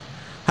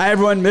Hi,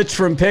 everyone. Mitch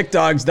from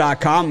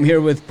PickDogs.com. I'm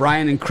here with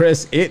Brian and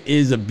Chris. It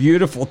is a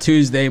beautiful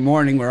Tuesday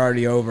morning. We're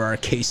already over our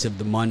case of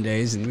the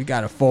Mondays, and we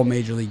got a full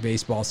Major League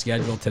Baseball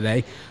schedule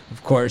today.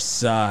 Of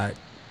course,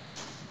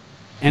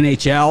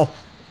 NHL,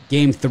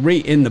 Game 3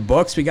 in the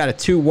books. We got a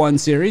 2-1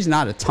 series.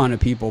 Not a ton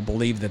of people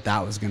believe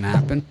that was going to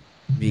happen,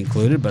 me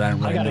included, but I don't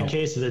really know. I got a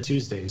case of the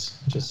Tuesdays,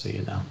 just so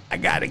you know. I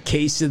got a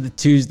case of the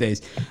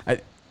Tuesdays.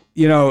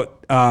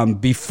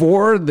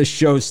 Before the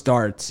show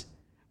starts,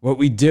 what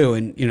we do,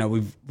 and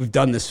we've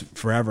done this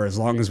forever, as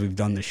long as we've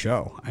done the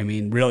show. I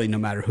mean, really, no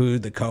matter who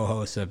the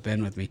co-hosts have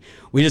been with me,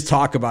 we just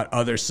talk about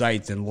other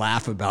sites and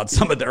laugh about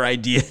some of their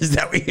ideas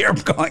that we hear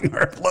going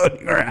or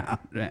floating around.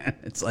 Man,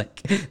 it's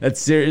like, that's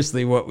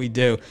seriously what we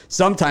do.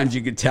 Sometimes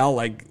you could tell,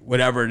 like,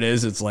 whatever it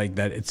is, it's like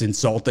that it's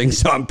insulting,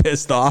 so I'm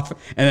pissed off.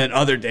 And then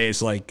other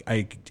days, like,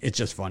 it's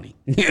just funny,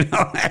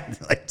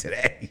 like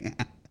today.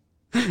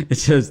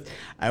 It's just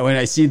when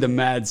I see the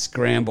mad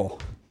scramble.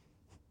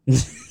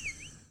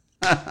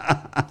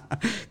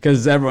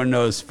 Because everyone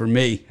knows, for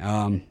me,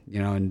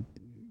 and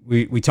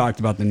we talked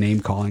about the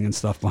name calling and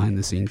stuff behind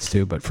the scenes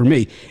too. But for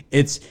me,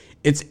 it's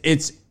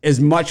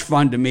as much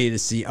fun to me to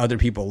see other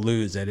people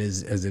lose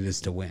as it is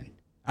to win.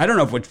 I don't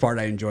know which part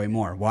I enjoy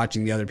more,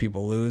 watching the other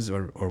people lose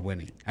or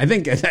winning. I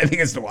think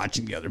it's the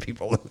watching the other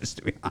people lose,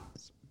 to be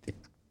honest with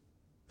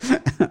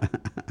you.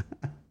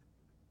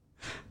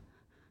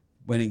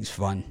 Winning's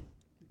fun.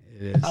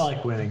 It is. I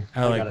like winning.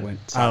 I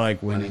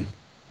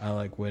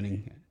like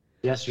winning.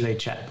 Yesterday,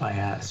 checked my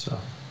ass, so.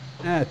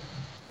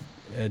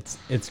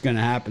 It's going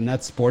to happen.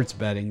 That's sports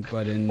betting.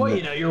 But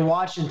you're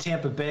watching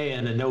Tampa Bay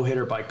and a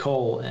no-hitter by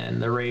Cole, and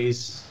the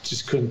Rays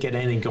just couldn't get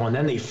anything going.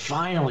 Then they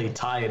finally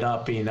tie it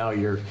up.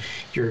 You're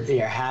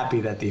happy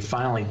that they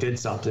finally did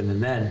something,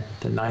 and then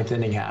the ninth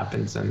inning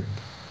happens, and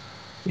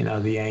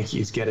the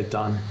Yankees get it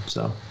done.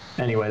 So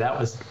anyway, that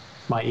was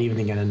my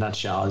evening in a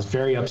nutshell. I was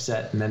very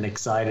upset, and then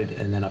excited,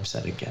 and then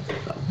upset again.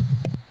 So.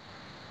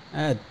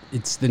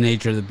 It's the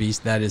nature of the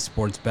beast. That is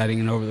sports betting.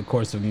 And over the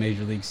course of a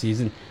Major League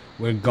season,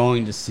 we're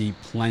going to see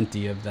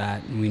plenty of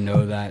that, and we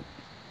know that.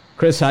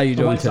 Chris, how you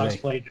doing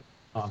today?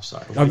 I'm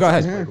sorry. Go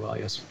ahead. Played well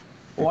yesterday.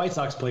 White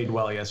Sox played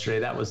well yesterday.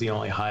 That was the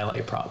only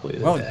highlight, probably.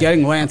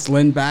 Getting Lance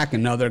Lynn back,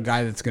 another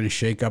guy that's going to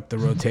shake up the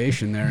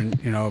rotation there,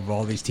 and of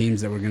all these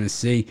teams that we're going to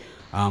see.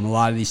 A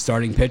lot of these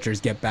starting pitchers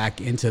get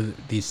back into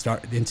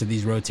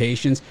these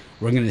rotations.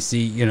 We're going to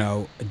see,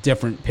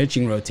 different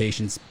pitching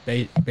rotations,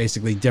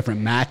 basically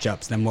different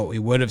matchups than what we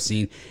would have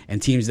seen.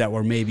 And teams that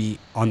were maybe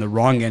on the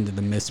wrong end of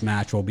the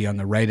mismatch will be on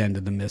the right end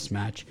of the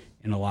mismatch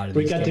in a lot of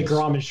these games. We got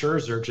DeGrom and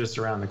Scherzer just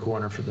around the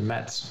corner for the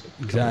Mets.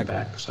 Exactly.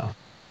 Back, so.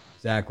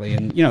 Exactly.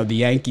 And, the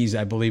Yankees,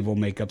 I believe, will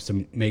make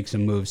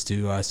some moves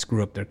to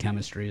screw up their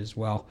chemistry as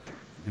well.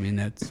 I mean,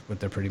 that's what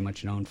they're pretty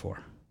much known for.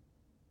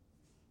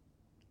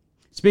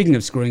 Speaking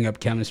of screwing up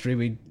chemistry,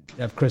 we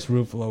have Chris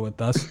Ruffalo with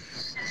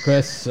us.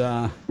 Chris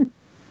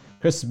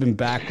has been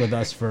back with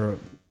us for,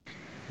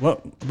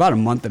 about a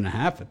month and a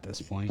half at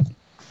this point.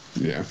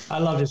 Yeah. I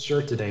love his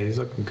shirt today. He's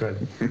looking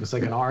good. It's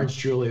like an orange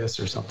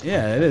Julius or something.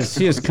 Yeah, it is.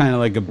 He is kind of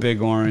like a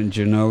big orange,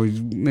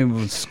 Maybe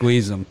we'll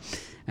squeeze him.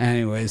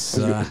 Anyways,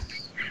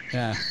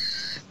 yeah.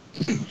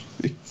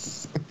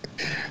 It's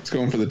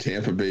going for the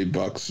Tampa Bay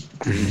Bucks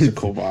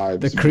creamsicle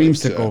vibes. The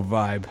creamsicle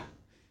vibe.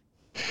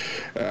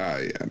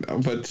 I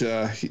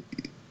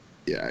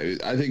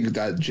think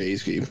that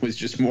Jays game was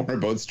just more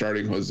about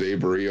starting Jose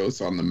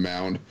Barrios on the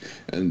mound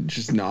and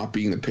just not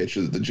being the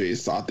pitcher that the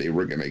Jays thought they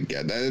were going to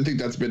get. I think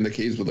that's been the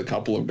case with a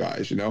couple of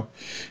guys,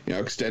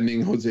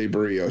 extending Jose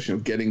Barrios,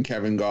 getting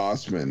Kevin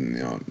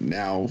Gausman,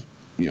 now,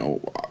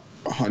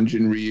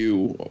 Hyun-Jin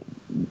Ryu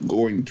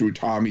going through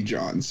Tommy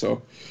John.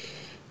 So,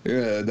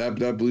 yeah,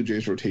 that Blue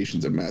Jays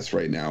rotation's a mess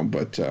right now.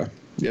 But,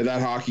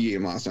 that hockey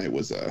game last night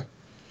was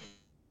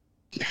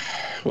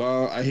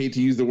well, I hate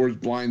to use the word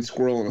blind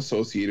squirrel and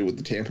associate it with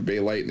the Tampa Bay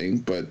Lightning,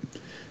 but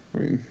I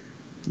mean,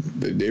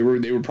 they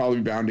were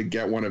probably bound to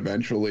get one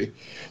eventually.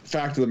 The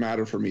fact of the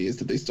matter for me is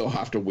that they still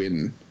have to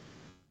win.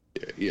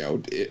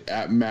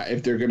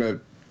 If they're gonna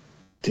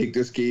take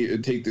this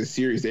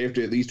series, they have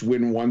to at least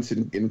win once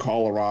in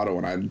Colorado,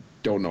 and I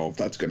don't know if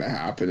that's gonna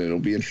happen. It'll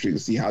be interesting to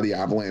see how the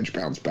Avalanche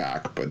bounce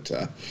back, but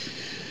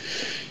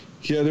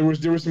there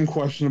was some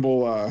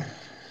questionable.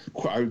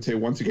 I would say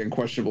once again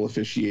questionable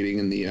officiating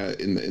in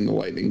the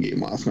Lightning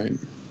game last night.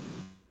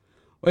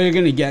 Well, you're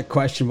going to get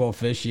questionable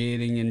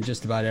officiating in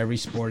just about every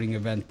sporting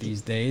event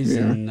these days,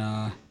 and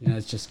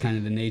it's just kind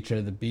of the nature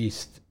of the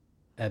beast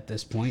at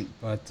this point.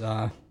 But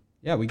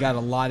we got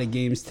a lot of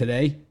games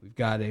today. We've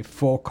got a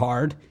full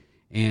card,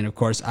 and of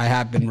course, I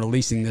have been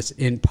releasing this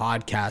in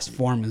podcast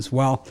form as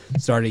well,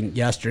 starting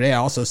yesterday. I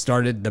also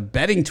started the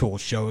Betting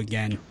Tools show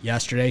again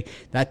yesterday.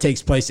 That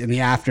takes place in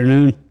the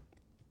afternoon.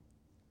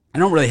 I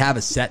don't really have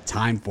a set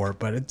time for it,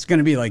 but it's going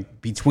to be like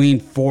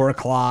between 3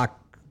 o'clock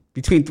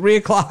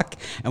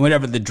and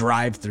whenever the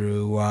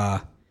drive-through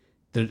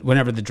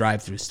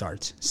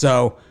starts.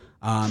 So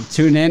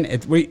tune in.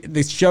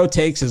 The show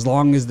takes as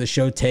long as the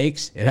show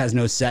takes. It has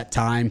no set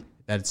time.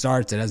 that it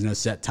starts. It has no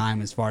set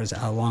time as far as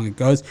how long it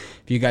goes.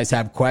 If you guys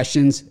have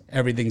questions,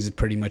 everything's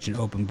pretty much an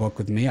open book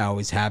with me. I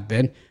always have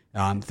been.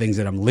 Things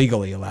that I'm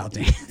legally allowed to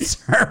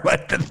answer,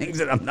 but the things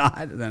that I'm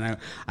not, then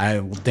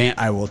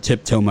I will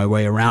tiptoe my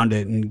way around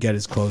it and get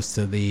as close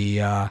to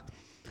that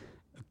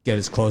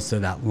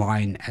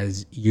line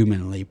as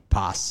humanly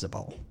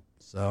possible.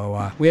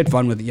 So we had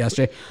fun with it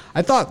yesterday.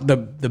 I thought the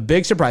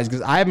big surprise,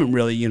 because I haven't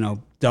really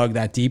dug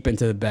that deep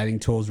into the betting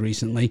tools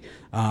recently,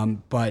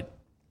 but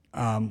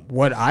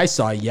what I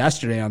saw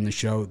yesterday on the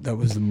show that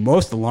was the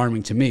most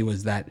alarming to me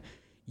was that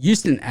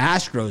Houston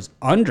Astros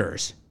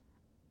unders.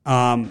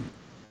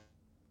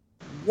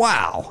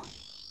 Wow.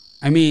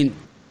 I mean,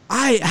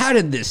 how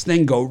did this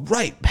thing go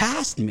right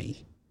past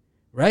me?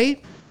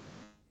 Right?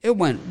 It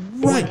went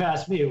right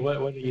past me.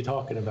 What are you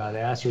talking about? The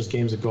Astros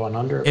games are going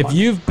under? If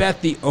you've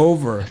bet the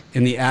over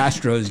in the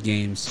Astros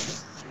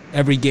games,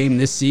 every game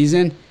this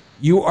season,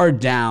 you are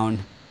down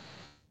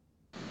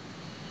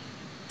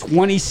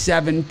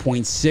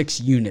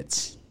 27.6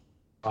 units.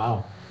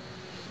 Wow.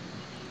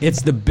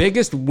 It's the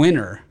biggest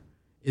winner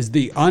is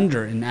the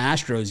under in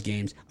Astros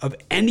games of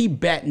any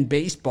bet in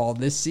baseball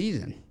this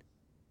season.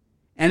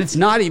 And it's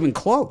not even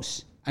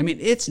close. I mean,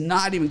 it's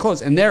not even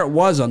close. And there it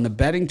was on the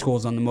betting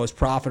tools on the most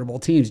profitable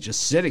teams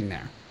just sitting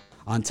there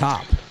on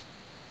top.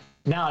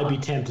 Now I'd be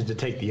tempted to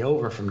take the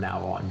over from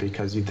now on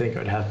because you'd think it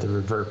would have to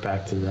revert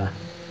back to the,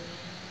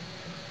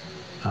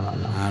 I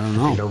don't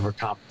know. You'd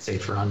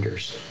overcompensate for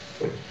unders.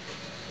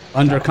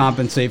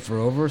 Undercompensate for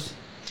overs?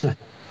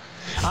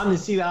 I'm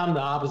the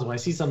opposite. When I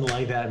see something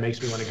like that, it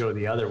makes me want to go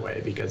the other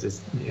way because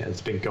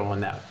it's been going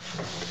that.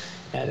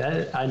 And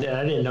I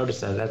didn't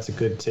notice that. That's a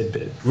good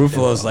tidbit.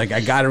 Ruffalo's like, I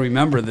got to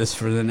remember this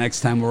for the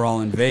next time we're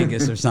all in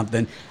Vegas or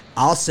something.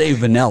 I'll say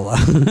vanilla.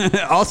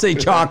 I'll say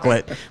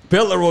chocolate.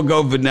 Bitler will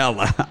go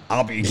vanilla.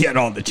 I'll get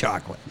all the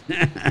chocolate. No,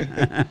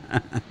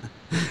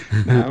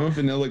 I'm a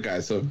vanilla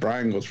guy, so if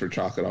Brian goes for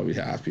chocolate, I'll be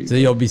happy. So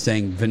you'll be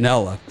saying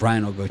vanilla.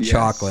 Brian will go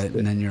chocolate,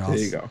 and then you're all. There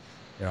you go.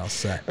 You're all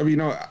set. I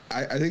mean,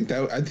 I think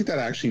that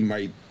actually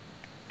might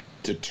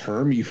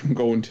deter me from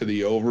going to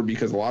the over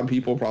because a lot of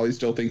people probably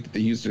still think that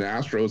the Houston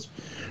Astros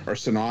are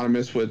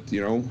synonymous with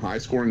high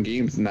scoring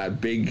games in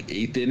that big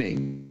eighth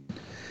inning.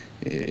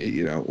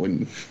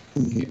 When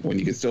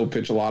you can still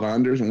pitch a lot of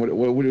unders. And what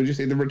would you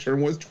say the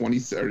return was? 20,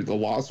 or the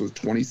loss was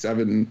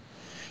 27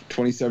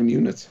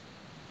 units.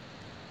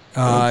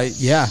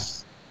 Yeah.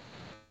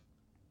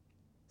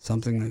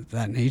 Something of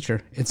that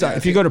nature. It's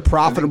if you go to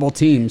profitable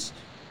teams,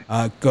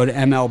 go to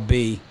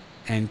MLB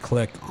and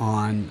click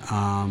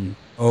on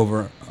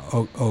over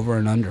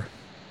and under.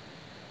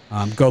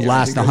 Go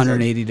last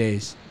 180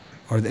 days,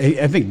 or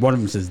I think one of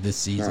them says this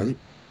season.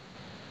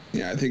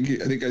 I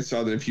think I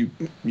saw that if you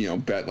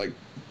bet like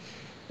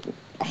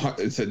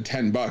it said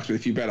 $10, but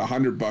if you bet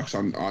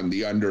 $100 on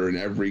the under in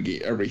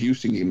every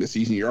Houston game this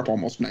season, you're up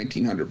almost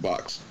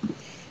 $1,900.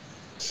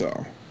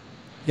 So.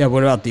 Yeah,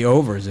 what about the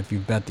overs? If you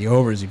bet the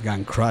overs, you've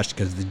gotten crushed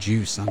because the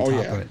juice on top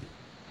of it.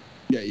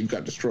 Yeah, you've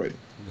got destroyed.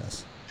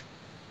 Yes.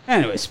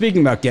 Anyway,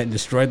 speaking about getting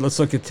destroyed, let's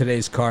look at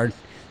today's card,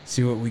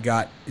 see what we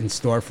got in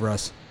store for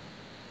us.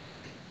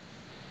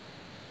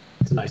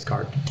 It's a nice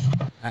card.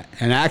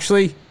 And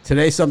actually,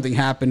 today something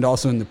happened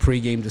also in the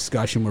pregame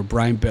discussion where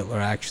Brian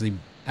Bitler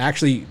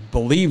actually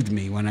believed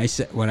me when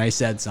I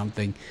said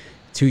something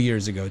 2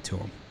 years ago to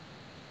him.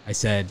 I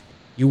said,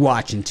 "You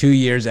watch, in 2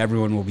 years,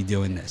 everyone will be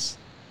doing this."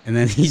 And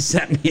then he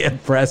sent me a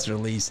press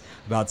release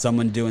about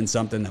someone doing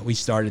something that we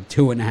started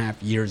 2.5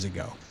 years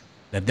ago,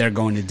 that they're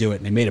going to do it.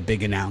 And they made a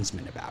big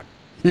announcement about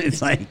it.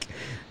 It's like,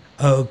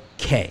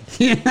 okay.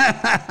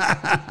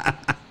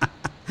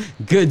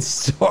 Good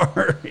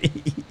story.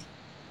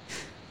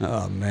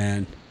 Oh,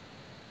 man.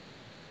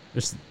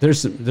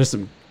 There's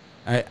some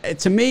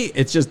to me,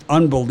 it's just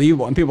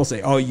unbelievable. And people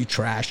say, oh, you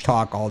trash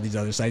talk all these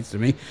other sites to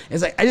me.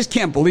 It's like, I just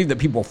can't believe that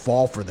people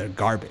fall for their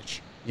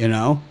garbage.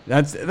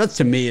 That's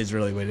to me is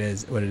really what it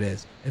is.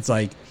 It's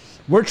like,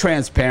 we're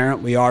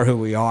transparent. We are who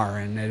we are,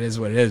 and it is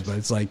what it is. But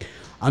it's like,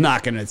 I'm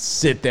not going to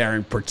sit there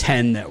and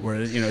pretend that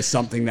we're,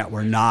 something that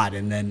we're not.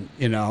 And then,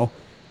 and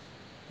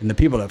the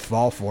people that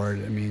fall for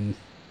it, I mean,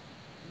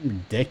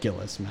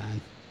 ridiculous,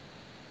 man.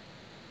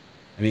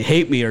 I mean,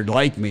 hate me or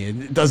like me,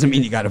 it doesn't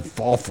mean you got to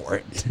fall for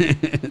it.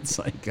 It's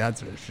like,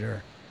 that's for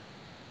sure.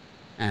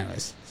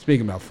 Anyways,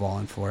 speaking about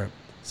falling for it,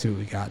 let's see what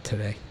we got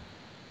today.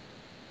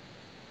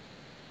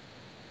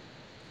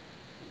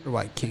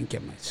 Why I can't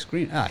get my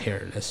screen?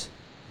 Here it is.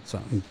 So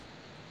I'm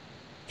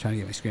trying to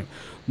get my screen.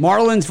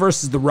 Marlins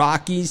versus the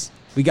Rockies.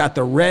 We got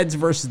the Reds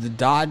versus the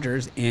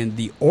Dodgers and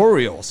the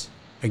Orioles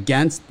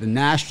against the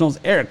Nationals.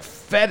 Eric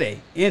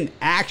Fede in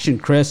action,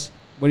 Chris.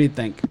 What do you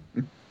think?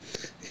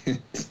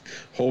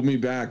 Hold me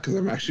back because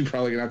I'm actually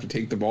probably going to have to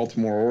take the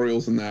Baltimore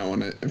Orioles in that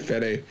one.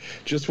 Fede,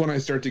 just when I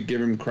start to give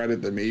him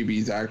credit that maybe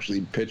he's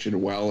actually pitching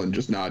well and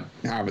just not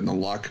having the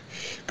luck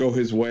go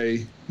his way,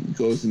 he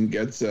goes and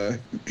gets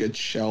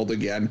shelled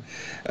again.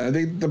 I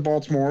think the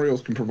Baltimore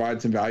Orioles can provide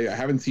some value. I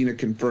haven't seen a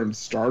confirmed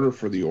starter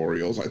for the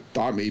Orioles. I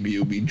thought maybe it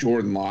would be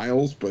Jordan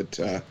Lyles, but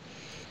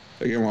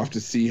Again, we'll have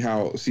to see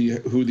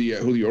who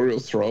the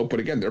Orioles throw out. But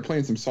again, they're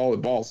playing some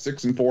solid ball.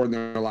 6-4 in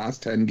their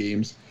last 10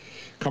 games.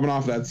 Coming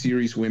off that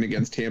series win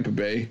against Tampa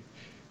Bay,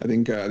 I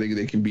think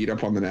they can beat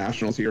up on the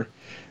Nationals here.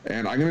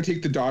 And I'm going to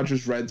take the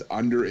Dodgers-Reds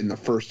under in the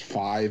first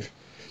 5.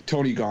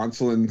 Tony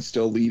Gonsolin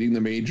still leading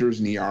the majors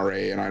in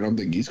ERA, and I don't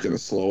think he's going to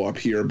slow up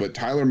here. But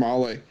Tyler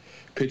Mahle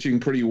pitching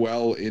pretty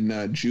well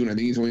in June. I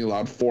think he's only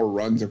allowed 4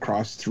 runs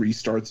across 3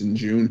 starts in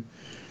June.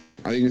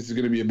 I think this is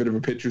going to be a bit of a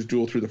pitcher's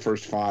duel through the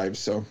first 5.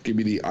 So give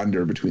me the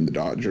under between the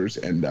Dodgers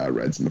and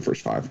Reds in the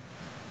first 5.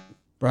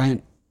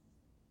 Brian?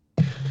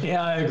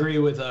 Yeah, I agree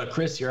with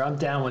Chris here. I'm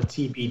down with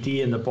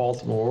TBD and the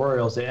Baltimore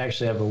Orioles. They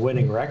actually have a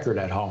winning record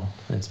at home.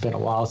 It's been a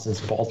while since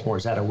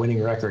Baltimore's had a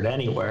winning record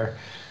anywhere.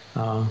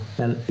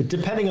 And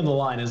depending on the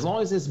line, as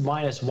long as it's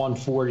minus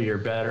 140 or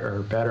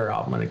better,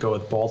 I'm going to go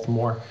with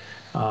Baltimore.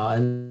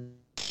 And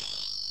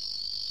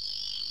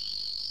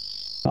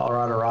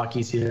Colorado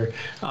Rockies here.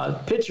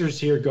 Pitchers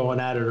here going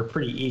at it are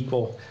pretty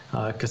equal.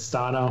 Daniel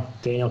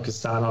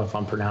Castano, if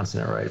I'm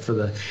pronouncing it right, for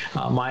the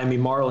Miami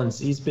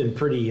Marlins. He's been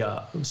pretty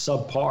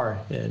subpar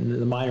in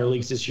the minor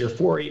leagues this year.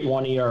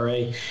 4.81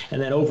 ERA, and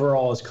then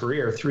overall his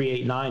career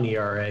 3.89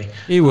 ERA.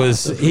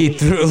 He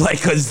threw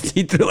like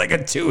a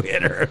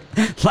 2-hitter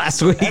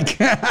last week.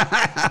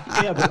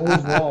 Yeah, but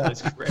overall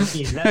his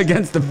career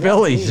against the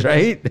Phillies,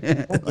 right?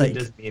 Like,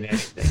 doesn't mean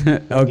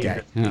anything.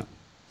 Okay. Yeah.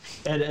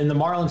 And the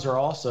Marlins are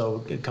also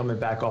coming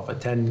back off a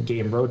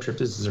 10-game road trip.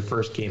 This is their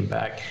first game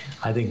back.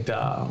 I think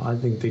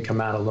they come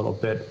out a little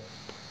bit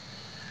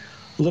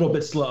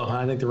slow.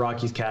 I think the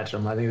Rockies catch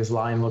them. I think this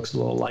line looks a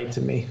little light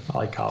to me. I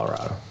like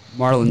Colorado.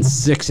 Marlins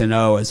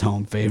 6-0 as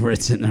home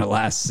favorites in their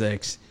last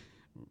 6.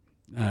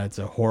 It's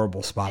a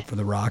horrible spot for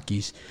the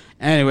Rockies.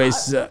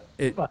 Anyways,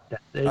 they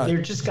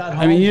just got home.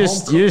 I mean, you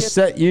just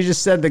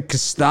said that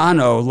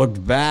Castano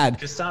looked bad.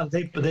 Castano,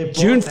 they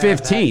June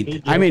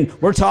 15th. I mean,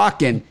 we're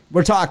talking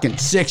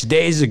 6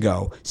 days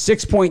ago.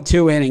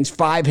 6.2 innings,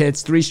 5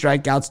 hits, 3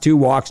 strikeouts, 2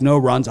 walks, no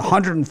runs,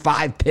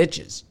 105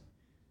 pitches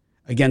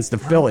against the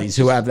Phillies,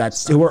 who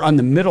were on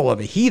the middle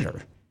of a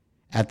heater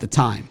at the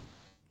time.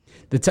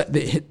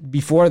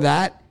 Before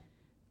that.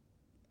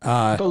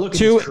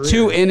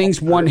 2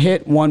 innings, 1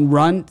 hit, 1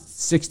 run,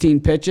 16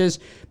 pitches.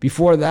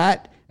 Before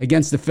that,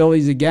 against the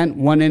Phillies again,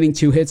 1 inning,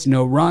 2 hits,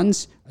 no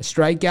runs, a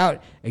strikeout.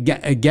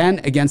 Again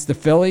against the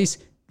Phillies,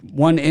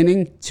 1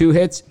 inning, 2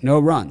 hits, no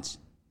runs.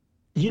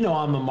 You know,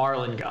 I'm a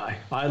Marlin guy.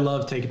 I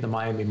love taking the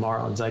Miami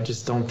Marlins. I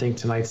just don't think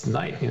tonight's the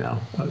night. You know,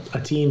 a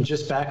team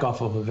just back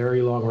off of a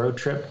very long road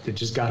trip. They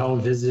just got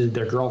home, visited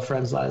their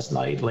girlfriends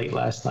late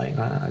last night.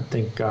 I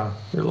think they're a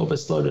little bit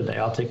slow today.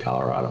 I'll take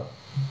Colorado.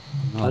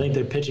 I think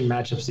their pitching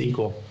matchup's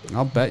equal.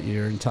 I'll bet you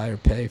your entire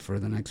pay for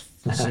the next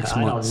 6 months.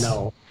 I don't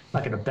know.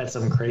 I'm not going to bet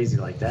something crazy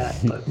like that,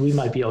 but we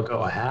might be able to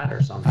go a hat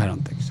or something. I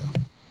don't think so.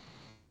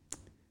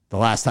 The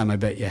last time I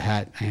bet you a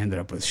hat, I ended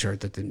up with a shirt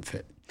that didn't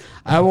fit.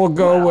 I will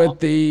go with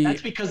the...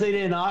 That's because they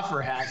didn't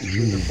offer hats to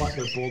the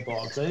Butler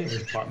Bulldogs.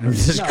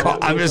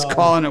 I'm just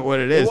calling it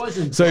what it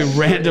is. So he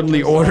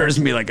randomly orders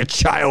me like a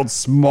child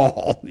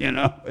small, you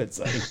know? It's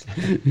like,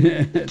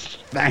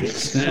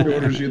 thanks.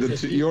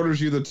 He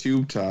orders you the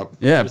tube top.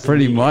 Yeah,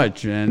 pretty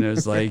much, man. It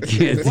was like,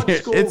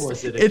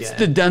 it's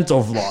the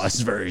dental floss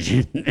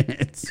version.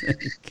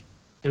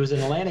 It was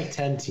an Atlantic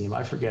 10 team.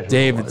 I forget who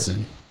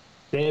Davidson.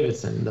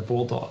 Davidson, the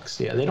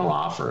Bulldogs. Yeah, they don't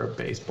offer a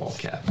baseball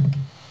cap.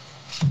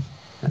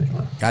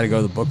 Anyway. Got to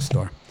go to the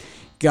bookstore.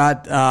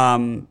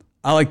 I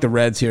like the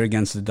Reds here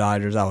against the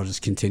Dodgers. I will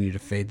just continue to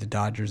fade the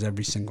Dodgers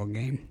every single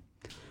game.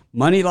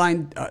 Money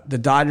line, the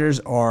Dodgers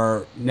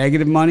are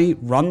negative money.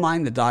 Run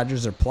line, the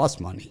Dodgers are plus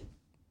money.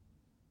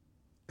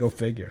 Go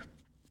figure.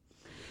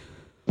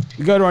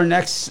 We go to our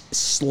next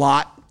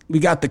slot. We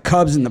got the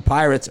Cubs and the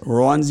Pirates.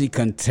 Roansy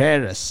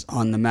Contreras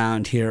on the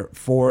mound here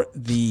for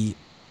the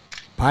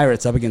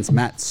Pirates up against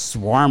Matt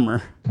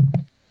Swarmer.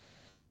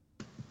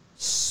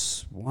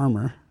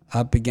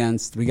 Up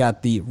against, we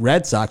got the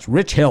Red Sox.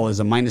 Rich Hill is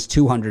a minus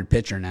 200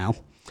 pitcher now,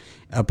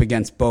 up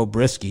against Bo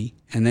Brisky.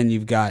 And then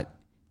you've got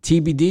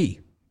TBD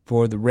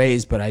for the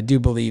Rays, but I do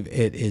believe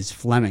it is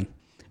Fleming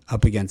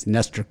up against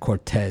Nestor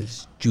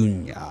Cortez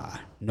Jr.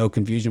 No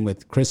confusion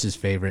with Chris's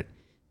favorite,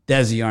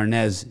 Desi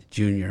Arnaz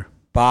Jr.,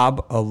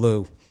 Bob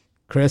Alou.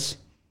 Chris?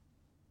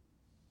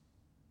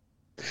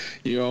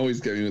 You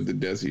always get me with the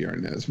Desi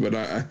Arnaz, but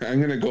I'm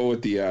going to go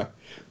with the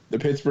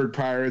Pittsburgh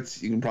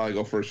Pirates. You can probably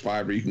go first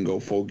 5 or you can go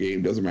full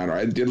game. Doesn't matter.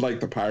 I did like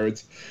the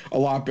Pirates a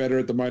lot better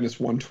at the minus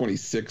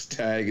 126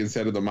 tag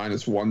instead of the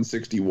minus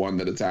 161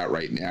 that it's at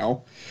right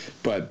now.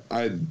 But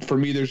for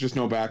me, there's just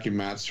no backing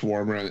Matt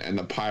Swarmer, and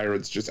the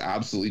Pirates just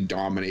absolutely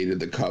dominated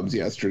the Cubs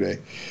yesterday.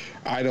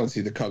 I don't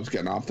see the Cubs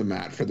getting off the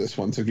mat for this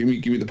one. So give me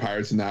the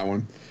Pirates in that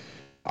one.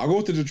 I'll go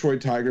with the Detroit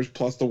Tigers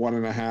plus the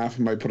 1.5. I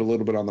might put a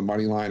little bit on the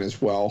money line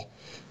as well.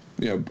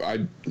 You know,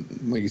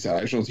 like you said,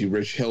 I just don't see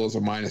Rich Hill as a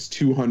minus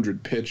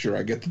 200 pitcher.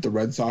 I get that the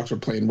Red Sox are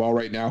playing well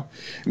right now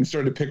and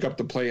starting to pick up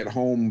the play at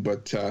home,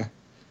 but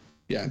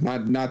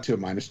not to a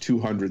minus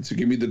 200. So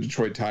give me the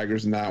Detroit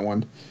Tigers in that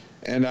one,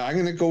 and I'm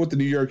going to go with the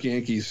New York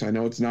Yankees. I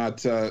know it's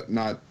not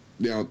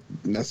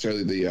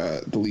necessarily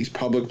the least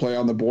public play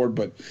on the board,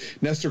 but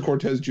Nestor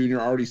Cortez Jr.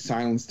 already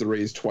silenced the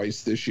Rays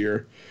twice this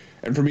year.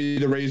 And for me,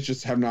 the Rays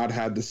just have not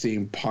had the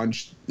same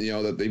punch,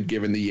 that they've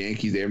given the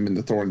Yankees. They haven't been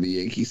the thorn in the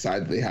Yankee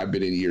side that they have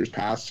been in years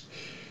past.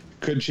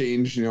 Could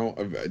change,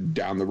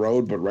 down the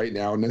road. But right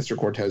now, Nestor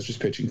Cortez just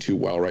pitching too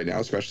well right now,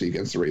 especially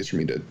against the Rays for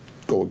me to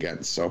go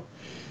against. So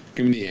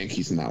give me the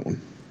Yankees in that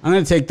one. I'm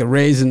going to take the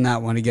Rays in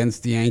that one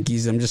against the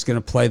Yankees. I'm just going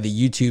to play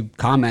the YouTube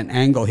comment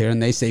angle here, and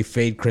they say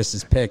fade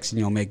Chris's picks and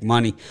you'll make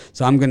money.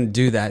 So I'm going to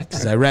do that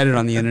because I read it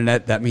on the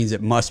internet. That means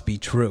it must be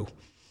true.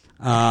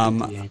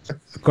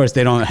 Of course,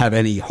 they don't have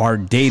any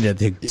hard data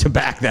to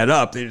back that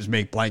up. They just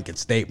make blanket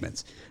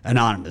statements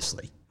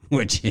anonymously,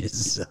 which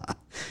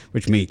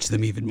makes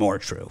them even more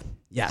true.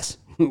 Yes,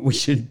 we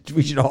should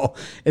all.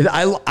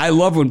 I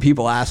love when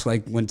people ask,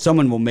 like, when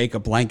someone will make a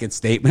blanket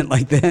statement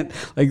like that,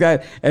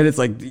 and it's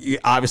like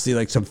obviously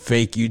like some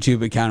fake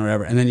YouTube account or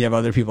whatever, and then you have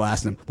other people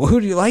asking them, "Well,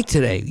 who do you like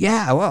today?"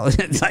 Yeah, well,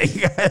 it's like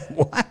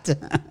what?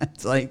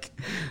 It's like,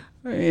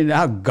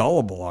 how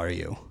gullible are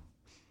you?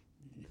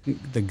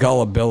 The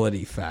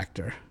gullibility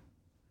factor.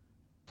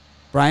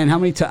 Brian, how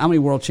many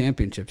world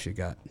championships you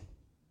got?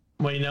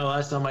 Well,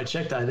 last time I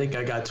checked, I think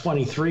I got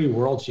 23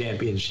 world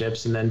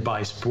championships, and then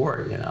by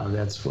sport,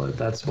 that's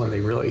when they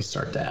really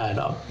start to add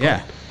up.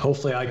 Yeah.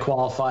 Hopefully, I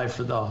qualify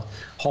for the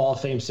Hall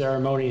of Fame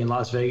ceremony in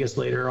Las Vegas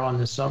later on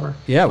this summer.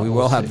 Yeah, we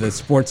will have the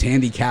Sports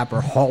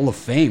Handicapper Hall of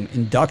Fame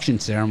induction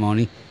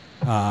ceremony.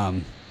 Yeah,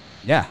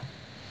 I'm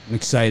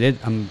excited.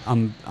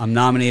 I'm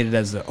nominated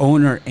as the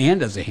owner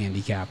and as a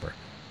handicapper.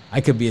 I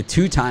could be a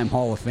 2-time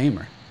Hall of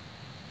Famer.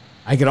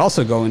 I could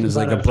also go in as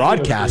like a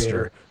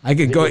broadcaster. I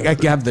could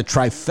have the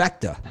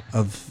trifecta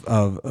of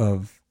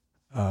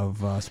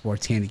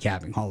sports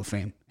handicapping Hall of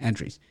Fame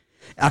entries.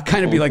 I'll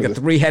kind of be like a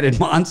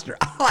 3-headed monster.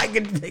 I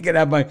could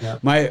have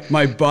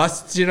my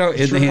busts, in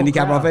the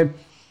handicap Hall of Fame.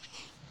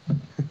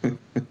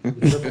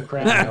 Triple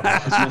crown.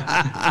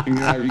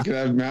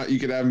 You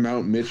could have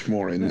Mount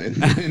Mitchmore in the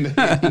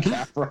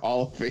handicapper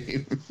Hall of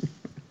Fame.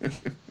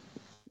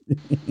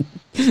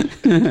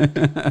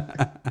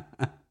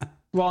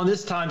 Well, in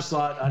this time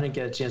slot, I didn't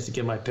get a chance to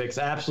get my picks.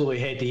 I absolutely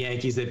hate the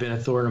Yankees. They've been a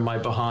thorn in my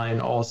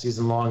behind all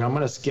season long. I'm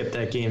going to skip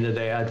that game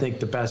today. I think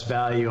the best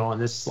value on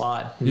this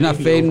slot. You're not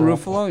fading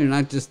Ruffalo? You're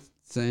not just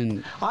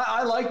saying...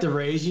 I like the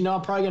Rays.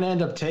 I'm probably going to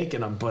end up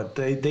taking them, but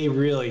they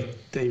really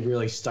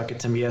stuck it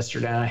to me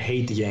yesterday. And I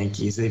hate the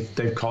Yankees.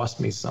 They've cost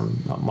me some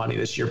money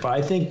this year. But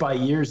I think by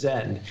year's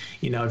end,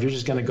 if you're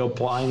just going to go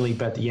blindly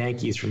bet the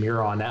Yankees from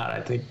here on out, I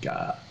think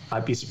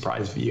I'd be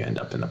surprised if you end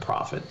up in the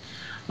profit.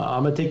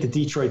 I'm going to take the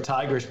Detroit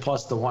Tigers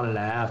plus the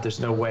 1.5.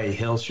 There's no way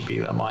Hill should be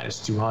a minus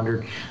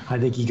 200. I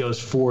think he goes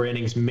 4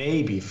 innings,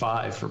 maybe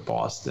 5 for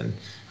Boston.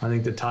 I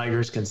think the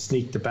Tigers can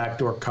sneak the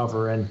backdoor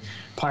cover in.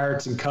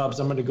 Pirates and Cubs,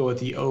 I'm going to go with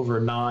the over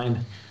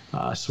 9.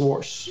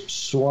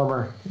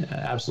 Swarmer,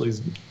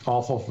 absolutely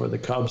awful for the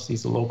Cubs.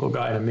 He's a local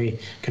guy to me.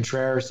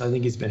 Contreras, I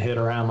think he's been hit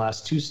around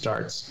last 2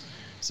 starts.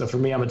 So for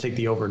me, I'm going to take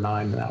the over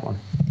 9 in that one.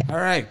 All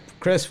right.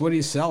 Chris, what are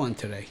you selling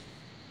today?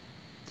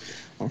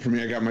 Well, for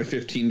me, I got my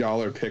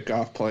 $15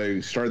 pick-off play.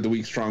 We started the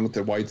week strong with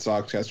the White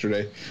Sox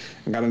yesterday.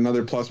 I got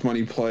another plus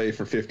money play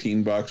for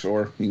 $15,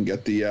 or you can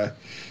get the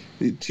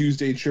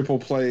Tuesday triple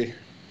play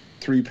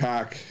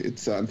 3-pack.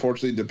 It's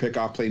unfortunately the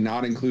pick-off play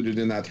not included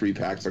in that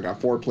 3-pack. So I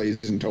got 4 plays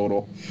in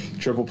total.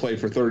 Triple play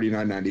for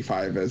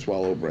 $39.95 as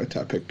well over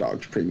at Pick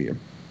Dogs Premium.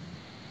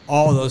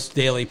 All those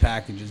daily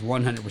packages,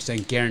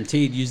 100%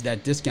 guaranteed. Use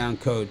that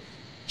discount code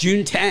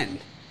June10.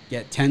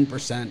 Get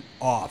 10%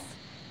 off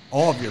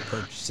all of your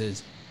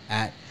purchases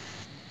at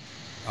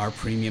our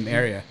premium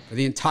area for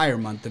the entire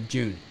month of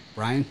June.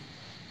 Brian?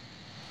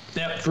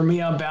 Yep, for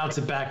me, I'm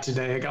bouncing back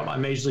today. I got my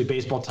Major League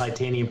Baseball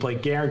Titanium play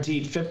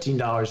guaranteed,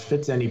 $15,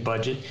 fits any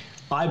budget.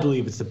 I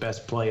believe it's the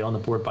best play on the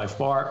board by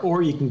far,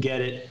 or you can get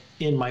it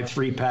in my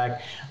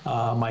 3-pack,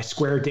 my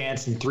Square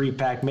Dancing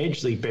 3-pack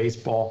Major League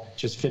Baseball,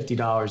 just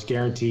 $50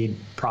 guaranteed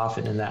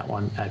profit in that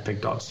one at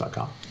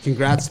pickdogs.com.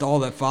 Congrats to all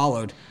that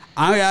followed.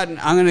 I'm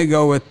going to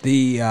go with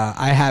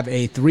I have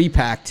a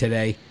 3-pack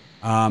today.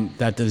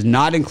 That does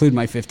not include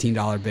my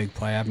 $15 big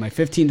play. I have my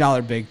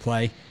 $15 big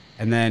play,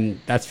 and then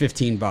that's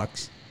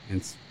 $15. And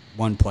it's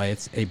one play.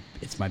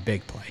 It's my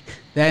big play.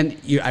 Then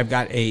I've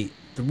got a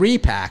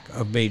 3-pack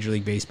of Major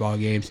League Baseball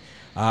games.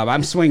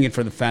 I'm swinging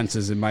for the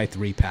fences in my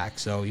 3-pack,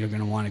 so you're going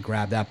to want to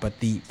grab that. But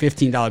the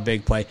 $15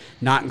 big play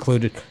not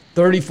included,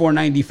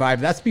 $34.95.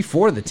 That's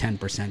before the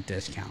 10%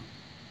 discount.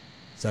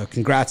 So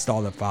congrats to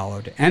all that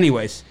followed.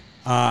 Anyways,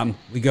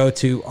 we go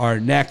to our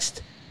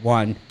next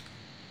one.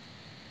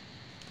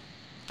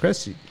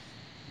 Chris,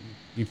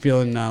 you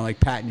feeling like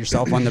patting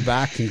yourself on the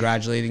back,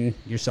 congratulating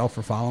yourself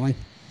for following?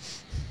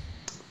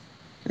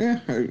 Yeah,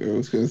 I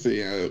was going to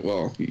say,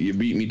 well, you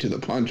beat me to the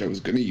punch. I was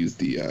going to use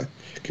the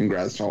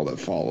congrats to all that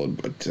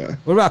followed, but...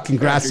 what about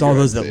congrats to all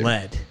those that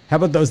led? How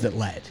about those that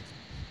led?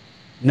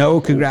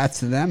 No congrats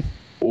to them?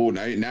 Oh,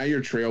 now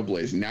you're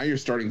trailblazing. Now you're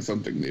starting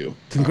something new.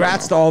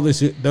 Congrats to all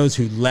those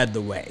who led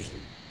the way.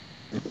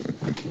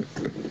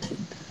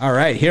 All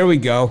right, here we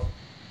go.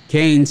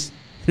 Canes.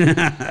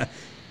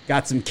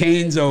 Got some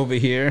Canes over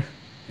here.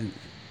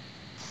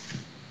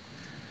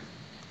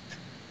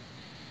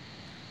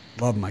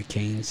 Love my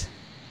Canes.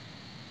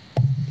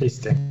 They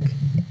stink.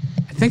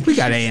 I think we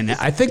got A&M.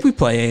 I think we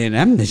play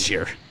A&M this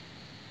year.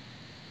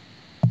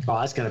 Oh,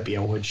 that's gonna be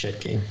a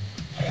woodshed game.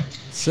 Let's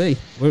see.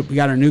 We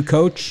got our new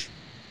coach.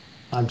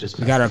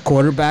 We got our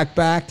quarterback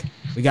back.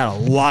 We got a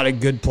lot of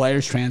good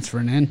players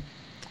transferring in.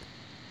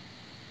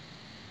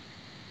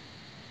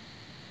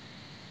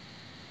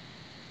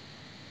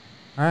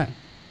 All right.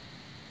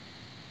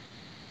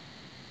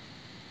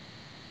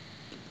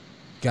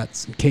 Got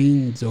some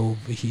Canes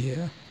over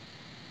here.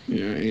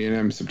 Yeah,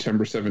 A&M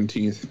September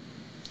 17th.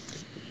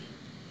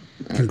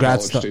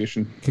 Congrats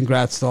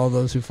to all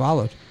those who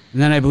followed.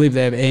 And then I believe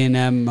they have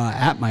A&M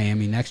at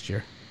Miami next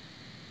year.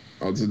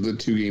 Oh, it's the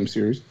 2-game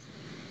series?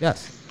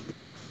 Yes.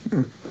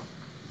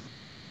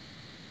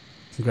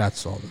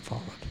 Congrats to all that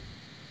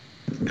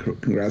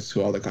followed. Congrats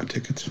to all that got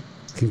tickets.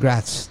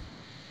 Congrats.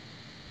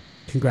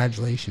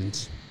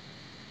 Congratulations.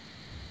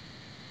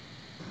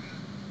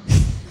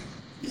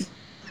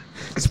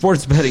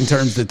 Sports betting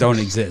terms that don't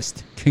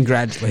exist.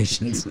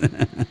 Congratulations.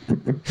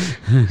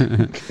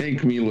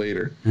 Thank me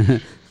later.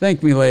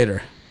 Thank me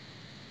later.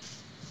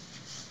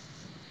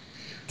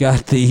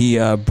 Got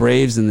the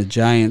Braves and the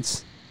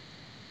Giants.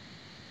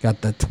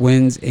 Got the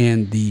Twins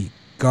and the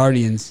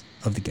Guardians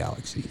of the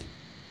Galaxy.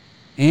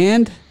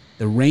 And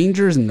the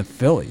Rangers and the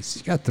Phillies.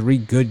 You got 3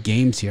 good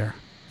games here.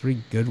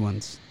 3 good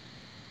ones.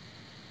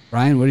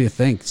 Brian, what do you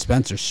think?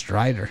 Spencer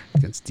Strider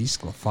against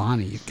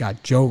DeSclafani. You've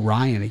got Joe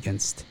Ryan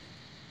against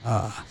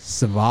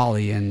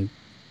Savali in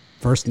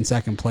first and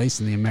second place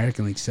in the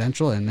American League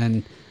Central. And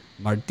then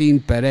Martin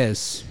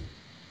Perez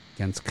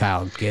against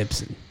Kyle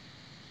Gibson.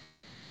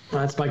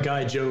 That's my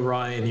guy, Joe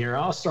Ryan here.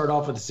 I'll start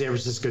off with the San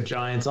Francisco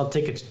Giants. I'll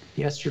take it.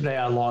 Yesterday,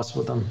 I lost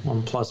with them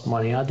on plus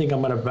money. I think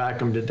I'm going to back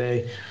them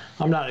today.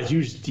 I'm not a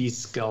huge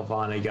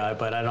DeSclafani guy,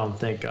 but I don't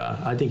think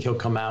I think he'll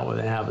come out with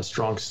and have a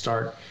strong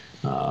start.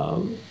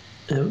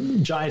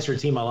 Giants are a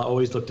team I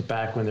always look to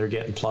back when they're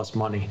getting plus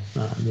money.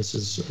 This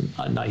is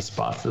a nice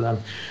spot for them.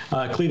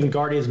 Cleveland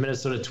Guardians,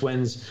 Minnesota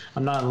Twins.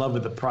 I'm not in love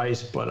with the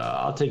price, but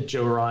I'll take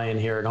Joe Ryan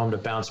here at home to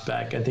bounce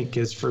back. I think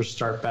his first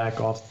start back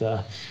off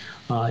the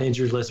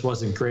injured list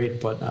wasn't great,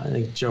 but I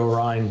think Joe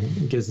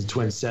Ryan gives the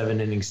Twins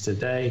 7 innings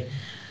today.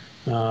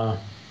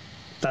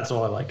 That's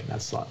all I like in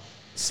that slot.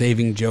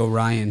 Saving Joe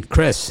Ryan.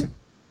 Chris.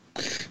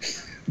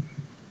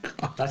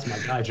 That's my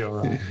guy, Joe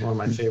Ryan. One of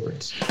my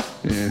favorites.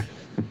 Yeah.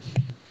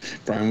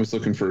 Brian was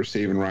looking for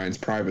saving Ryan's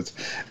privates.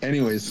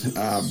 Anyways,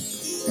 I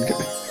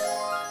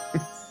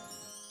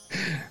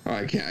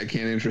can't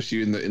interest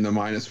you in the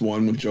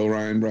 -1 with Joe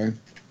Ryan, Brian.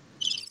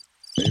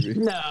 Maybe.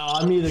 No,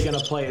 I'm either gonna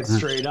play it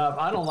straight up.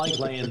 I don't like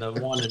laying the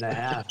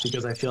 1.5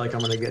 because I feel like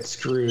I'm gonna get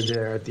screwed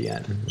there at the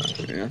end.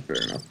 Yeah,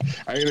 fair enough.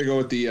 I'm gonna go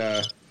with the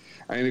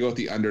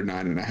under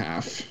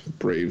 9.5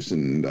 Braves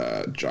and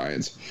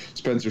Giants.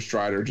 Spencer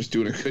Strider just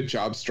doing a good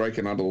job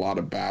striking out a lot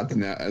of bats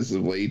as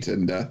of late,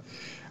 and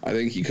I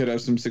think he could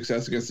have some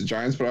success against the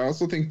Giants. But I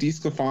also think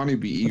DeSclafani would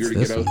be eager to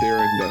get out there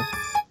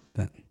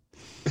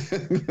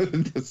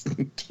and that's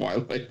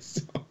Twilight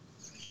Zone.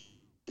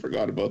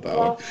 Forgot about that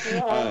one.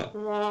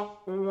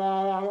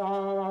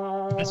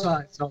 That's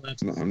fine.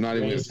 I'm not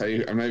even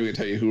gonna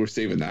tell you who we're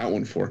saving that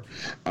one for.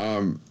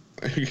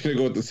 You're gonna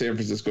go with the San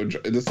Francisco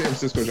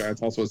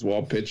Giants also as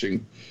well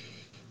pitching.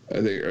 I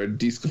think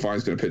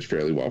DeSclafani's going to pitch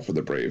fairly well for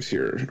the Braves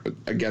here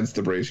against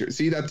the Braves here.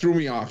 See, that threw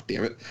me off.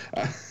 Damn it!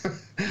 I'm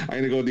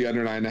going to go with the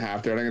under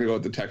 9.5 there. And I'm going to go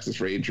with the Texas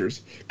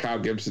Rangers. Kyle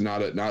Gibson,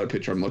 not a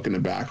pitcher I'm looking to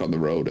back on the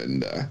road,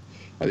 and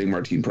I think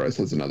Martin Perez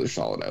has another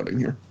solid outing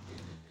here.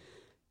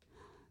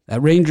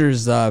 That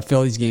Rangers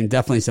Phillies game,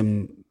 definitely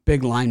some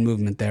big line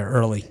movement there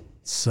early.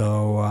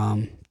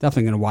 So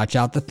definitely going to watch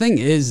out. The thing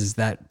is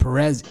that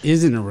Perez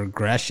isn't a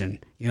regression.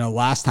 You know,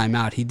 last time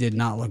out, he did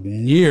not look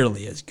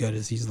nearly as good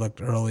as he's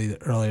looked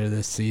earlier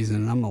this season.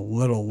 And I'm a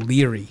little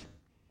leery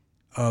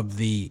of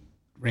the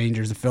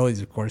Rangers. The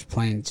Phillies, of course,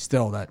 playing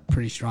still that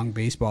pretty strong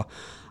baseball.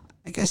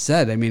 Like I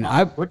said, I mean,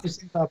 what did you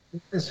say about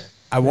Perez?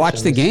 I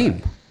watched the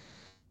game.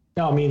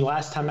 No, I mean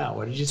last time out.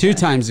 What did you say? 2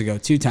 times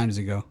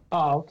ago.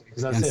 Oh, okay.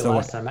 Because I say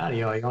last time out,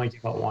 you only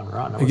gave up 1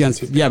 run. But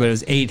it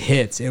was 8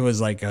 hits. It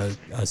was like a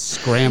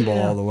scramble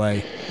all the way.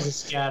 It was a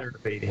scatter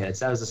of 8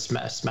 hits. That was a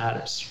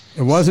smatters.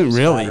 It wasn't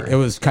really. It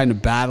was kind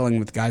of battling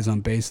with guys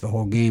on base the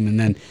whole game. And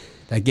then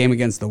that game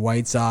against the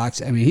White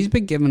Sox, I mean, he's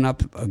been giving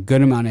up a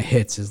good amount of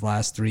hits his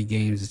last 3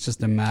 games. It's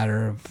just a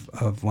matter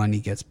of when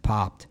he gets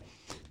popped.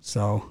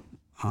 So,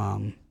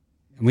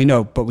 we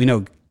know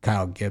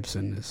Kyle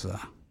Gibson is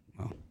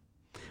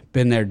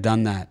been there,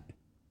 done that.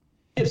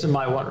 Gibson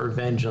might want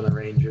revenge on the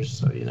Rangers,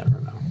 so you never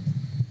know.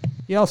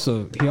 He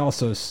also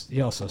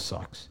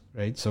sucks,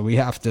 right? So we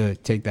have to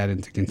take that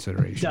into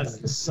consideration. He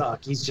doesn't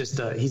suck. He's just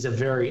he's a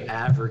very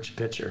average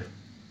pitcher.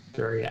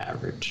 Very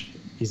average.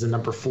 He's a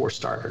number 4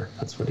 starter.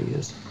 That's what he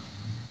is.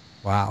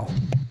 Wow.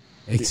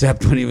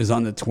 Except when he was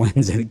on the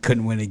Twins and he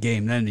couldn't win a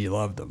game, then he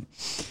loved them.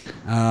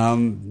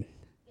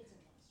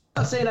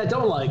 I'm not saying I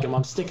don't like him.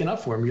 I'm sticking up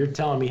for him. You're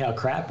telling me how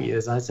crap he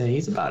is. I'm saying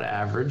he's about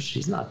average.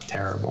 He's not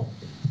terrible.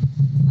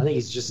 I think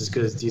he's just as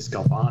good as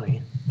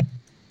DeScalfani.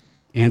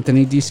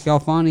 Anthony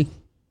DeScalfani?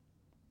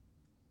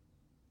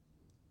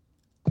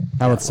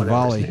 How about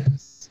Savali?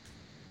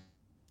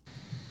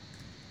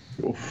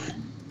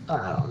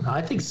 I don't know.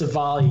 I think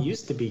Savali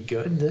used to be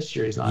good. This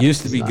year he's not.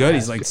 Used to be good.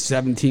 He's like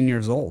 17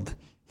 years old.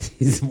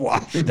 He's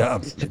washed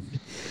up.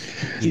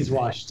 He's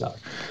washed up.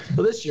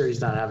 Well, this year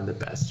he's not having the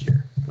best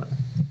year. But.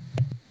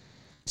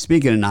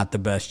 Speaking of not the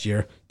best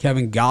year,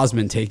 Kevin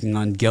Gausman taking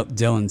on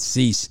Dylan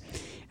Cease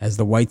as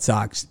the White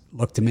Sox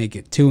look to make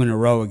it 2 in a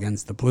row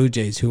against the Blue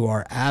Jays, who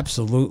are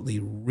absolutely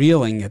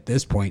reeling at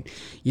this point.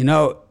 You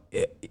know,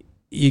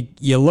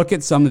 you look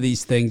at some of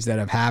these things that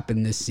have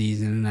happened this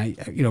season,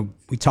 and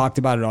we talked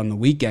about it on the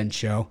weekend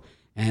show,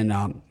 and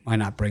why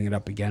not bring it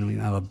up again? I mean,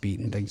 I love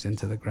beating things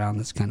into the ground.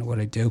 That's kind of what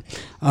I do.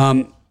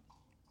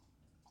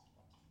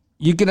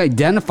 You can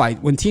identify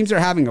when teams are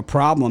having a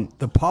problem.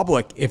 The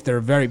public, if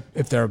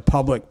they're a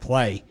public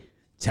play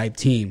type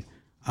team,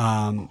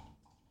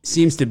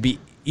 seems to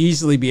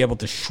easily be able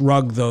to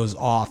shrug those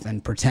off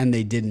and pretend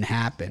they didn't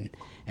happen.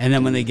 And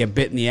then when they get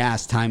bit in the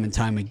ass time and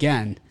time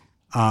again,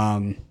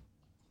 then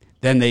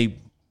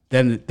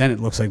it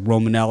looks like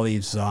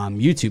Romanelli's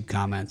YouTube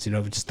comments.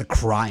 Just the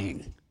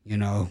crying.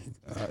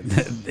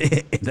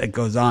 That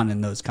goes on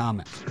in those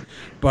comments.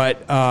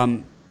 But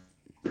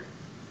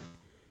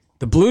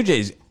the Blue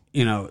Jays.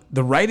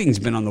 The writing's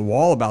been on the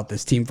wall about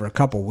this team for a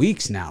couple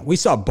weeks now. We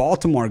saw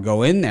Baltimore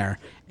go in there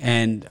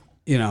and,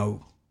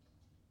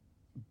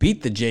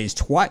 beat the Jays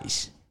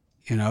twice.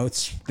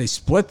 They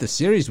split the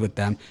series with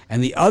them.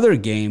 And the other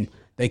game,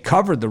 they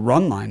covered the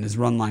run line as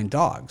run line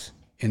dogs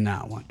in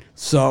that one.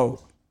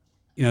 So,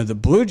 the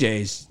Blue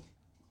Jays,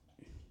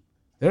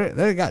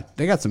 they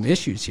got some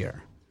issues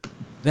here.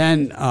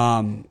 Then,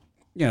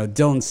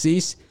 Dylan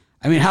Cease.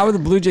 I mean, how are the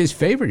Blue Jays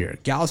favored here?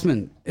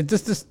 Gausman, it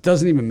just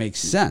doesn't even make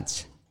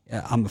sense.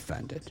 Yeah, I'm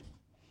offended.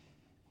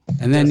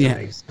 And then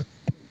it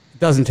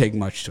doesn't take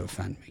much to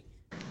offend me.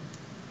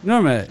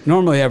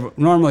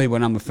 Normally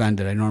when I'm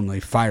offended, I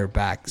normally fire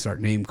back,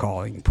 start name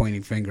calling,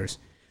 pointing fingers,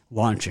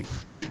 launching.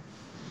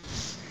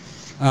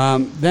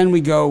 Then we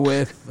go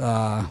with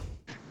we've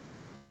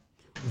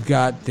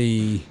got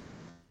the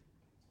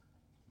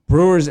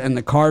Brewers and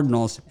the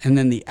Cardinals, and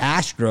then the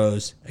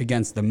Astros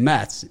against the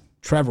Mets.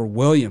 Trevor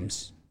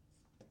Williams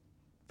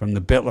from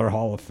the Bitler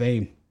Hall of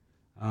Fame.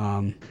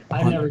 I've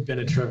never been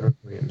a Trevor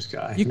Williams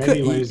guy.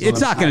 It's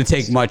not going to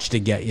take much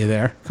to get you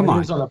there. Come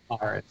on. On the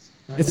Pirates.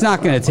 It's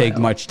not going to take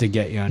much to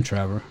get you on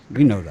Trevor.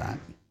 We know that.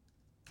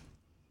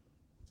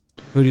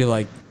 Who do you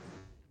like?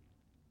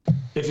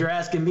 If you're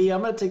asking me,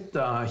 I'm going to take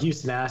the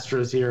Houston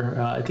Astros here.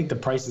 I think the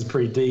price is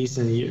pretty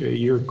decent.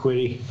 You're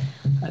Quiddy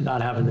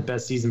not having the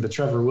best season, but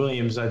Trevor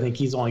Williams, I think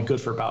he's only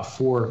good for about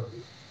 4,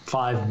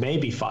 5,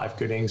 maybe 5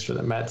 good innings for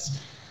the Mets.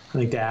 I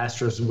think the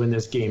Astros win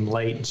this game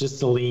late. Just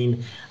to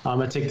lean. I'm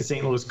going to take the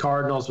St. Louis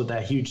Cardinals with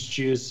that huge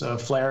juice.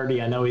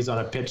 Flaherty, I know he's on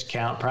a pitch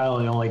count.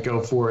 Probably only go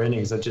 4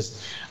 innings.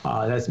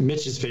 That's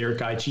Mitch's favorite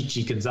guy,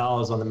 Chichi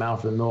Gonzalez, on the mound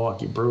for the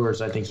Milwaukee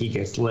Brewers. I think he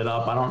gets lit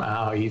up. I don't know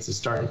how he's a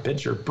starting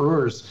pitcher.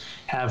 Brewers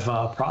have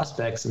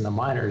prospects in the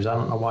minors. I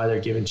don't know why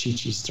they're giving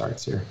Chichi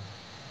starts here.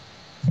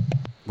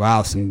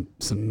 Wow, some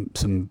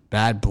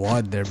bad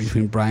blood there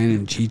between Brian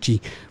and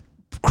Chichi.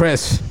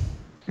 Chris.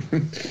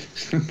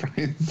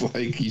 Brian's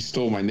like he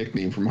stole my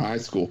nickname from high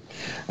school.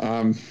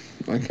 I'm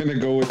gonna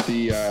go with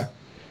the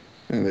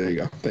there you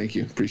go, thank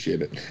you,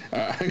 appreciate it.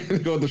 I'm gonna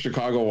go with the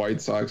Chicago White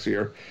Sox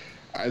here.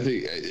 I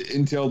think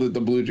until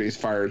the Blue Jays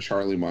fire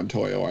Charlie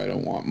Montoyo, I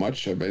don't want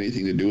much of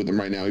anything to do with them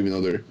right now, even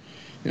though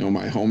they're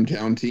my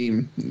hometown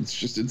team.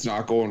 It's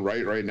not going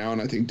right now,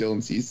 and I think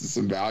Dylan Cease is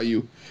some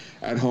value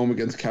at home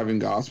against Kevin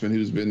Gausman,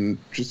 who's been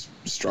just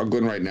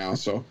struggling right now.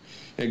 So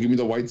yeah, give me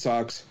the White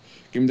Sox.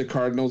 Give me the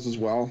Cardinals as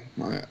well.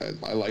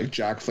 I like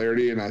Jack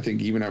Flaherty, and I think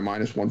even at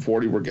minus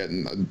 140, we're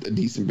getting a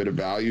decent bit of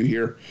value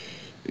here.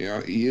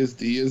 He is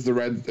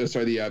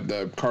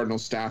the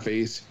Cardinals staff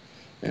ace,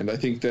 and I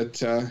think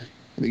that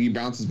he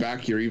bounces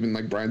back here. Even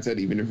like Brian said,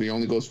 even if he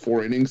only goes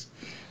 4 innings,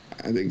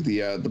 I think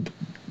the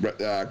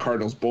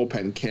Cardinals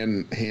bullpen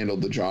can handle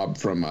the job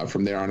from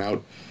there on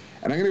out.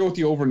 And I'm going to go with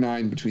the over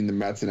 9 between the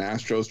Mets and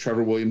Astros.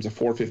 Trevor Williams, a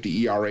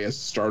 4.50 ERA as a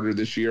starter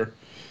this year,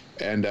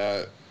 and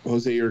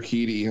Jose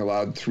Urquidy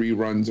allowed 3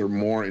 runs or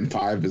more in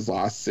 5 of his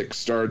last 6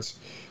 starts.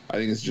 I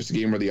think it's just a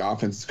game where the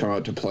offense has come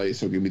out to play,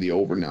 so give me the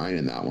over 9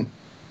 in that one.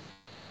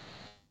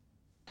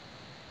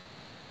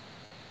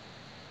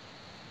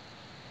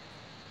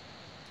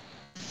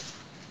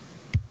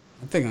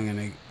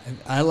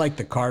 I like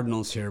the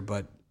Cardinals here,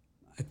 but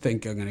I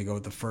think I'm going to go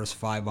with the first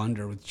 5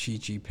 under with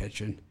Chichi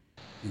pitching.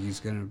 I think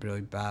he's going to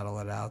really battle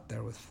it out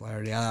there with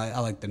Flaherty. I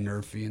like the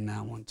Nerfy in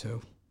that one,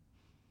 too,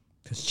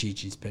 because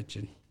Chichi's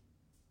pitching.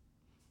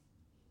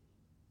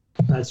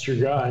 That's your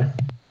guy.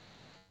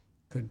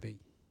 Could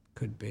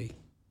be.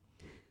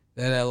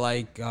 Then I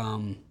like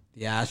the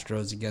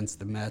Astros against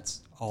the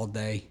Mets all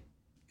day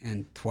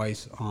and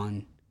twice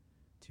on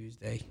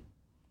Tuesday.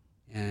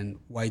 And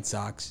White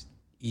Sox,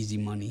 easy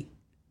money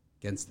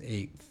against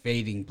a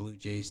fading Blue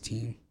Jays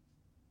team.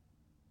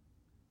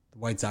 The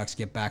White Sox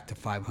get back to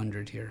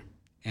 500 here.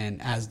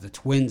 And as the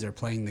Twins are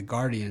playing the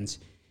Guardians,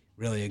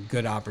 really a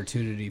good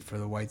opportunity for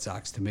the White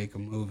Sox to make a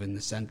move in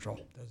the Central.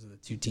 Those are the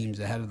two teams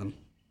ahead of them.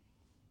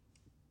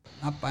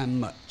 Not by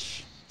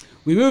much.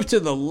 We move to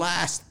the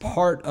last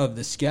part of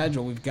the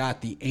schedule. We've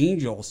got the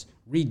Angels.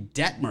 Reed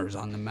Detmers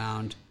on the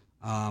mound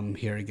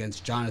here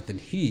against Jonathan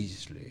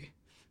Heasley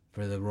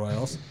for the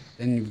Royals.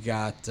 Then you've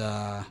got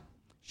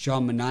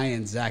Sean Manaea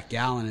and Zach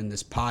Gallen in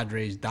this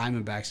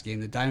Padres-Diamondbacks game.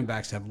 The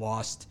Diamondbacks have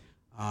lost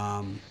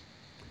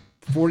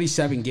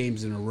 47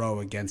 games in a row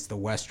against the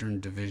Western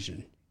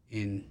Division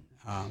in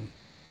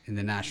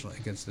the National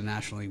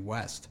League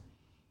West.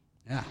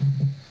 Yeah.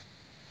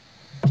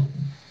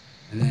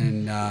 And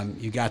then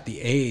you got the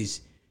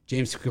A's.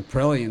 James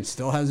Kaprielian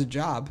still has a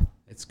job.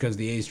 It's because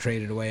the A's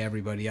traded away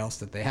everybody else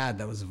that they had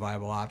that was a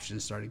viable option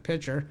starting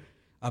pitcher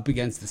up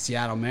against the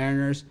Seattle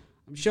Mariners.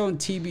 I'm showing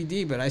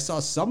TBD, but I saw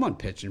someone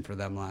pitching for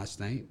them last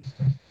night.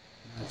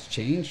 That's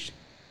changed.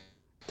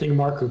 I think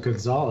Marco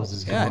Gonzalez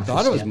is going. Yeah, I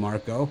thought it was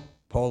Marco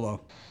Polo.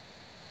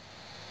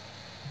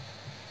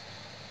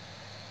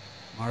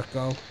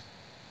 Marco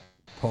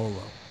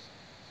Polo.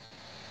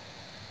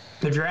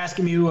 If you're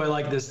asking me who I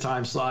like this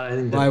time slot, I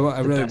think I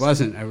really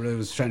wasn't. I really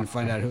was trying to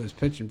find out who was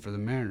pitching for the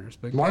Mariners.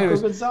 But Marco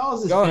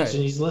Gonzalez is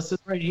pitching. He's listed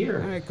right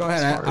here. All right, go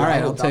ahead. All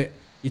right, I'll take.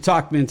 You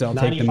talked me into. I'll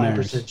take the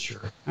Mariners. 95%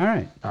 sure. All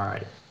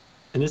right.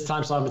 And this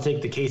time slot, I'm going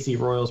to take the KC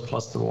Royals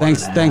plus the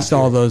 1.5. Thanks to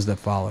all those that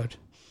followed.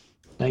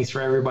 Thanks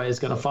for everybody that's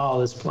going to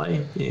follow this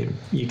play.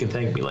 You can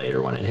thank me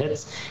later when it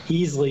hits.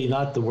 Heasley,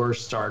 not the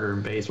worst starter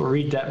in baseball.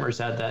 Reed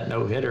Detmers had that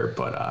no-hitter,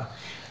 but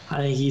I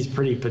think he's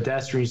pretty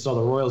pedestrian. You saw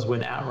the Royals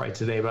win outright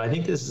today, but I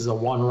think this is a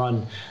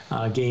one-run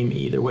game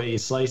either way you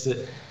slice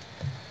it.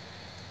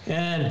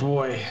 And,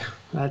 boy,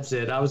 that's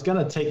it. I was going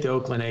to take the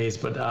Oakland A's,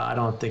 but I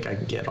don't think I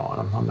can get on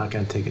them. I'm not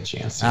going to take a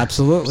chance.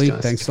 Absolutely.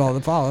 Thanks to all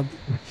that followed.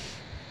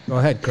 Go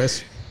ahead,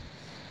 Chris.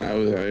 I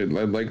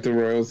like the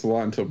Royals a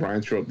lot until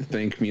Brian showed up to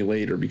thank me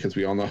later because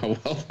we all know how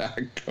well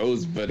that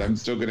goes, but I'm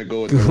still going to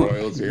go with the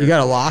Royals here. You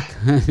got a lock?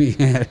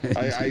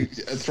 I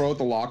throw out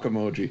the lock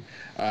emoji.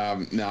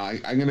 I'm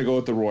going to go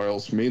with the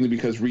Royals, mainly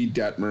because Reed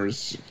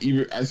Detmers,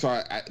 I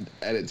saw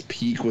at its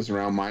peak was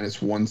around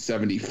minus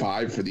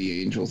 175 for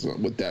the Angels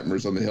with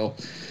Detmers on the hill.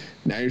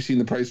 Now you're seeing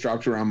the price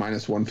drop to around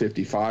minus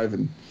 155,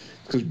 and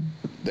because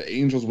the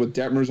Angels with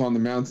Detmers on the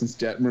mound since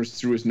Detmers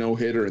threw his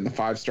no-hitter in the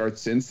 5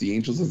 starts since, the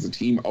Angels as a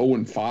team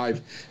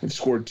 0-5 have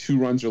scored 2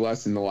 runs or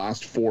less in the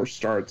last 4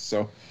 starts.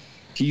 So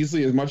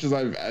Heasley, as much as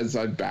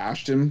I've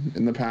bashed him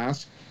in the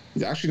past,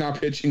 he's actually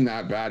not pitching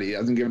that bad. He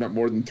hasn't given up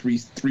more than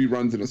three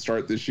runs in a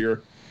start this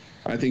year.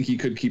 I think he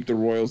could keep the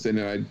Royals in,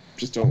 and I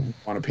just don't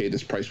want to pay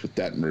this price with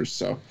Detmers.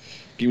 So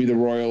give me the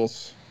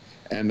Royals.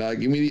 And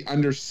give me the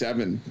under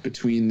 7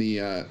 between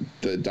the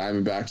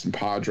Diamondbacks and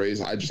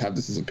Padres. I just have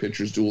this as a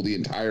pitcher's duel the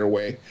entire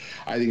way.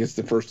 I think it's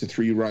the first to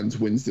 3 runs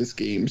wins this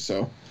game.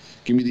 So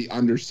give me the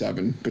under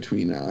 7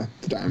 between the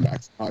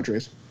Diamondbacks and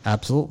Padres.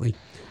 Absolutely.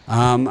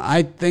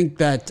 I think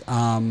that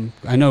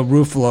I know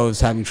Ruffalo is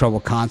having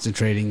trouble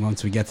concentrating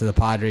once we get to the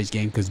Padres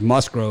game because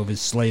Musgrove is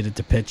slated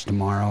to pitch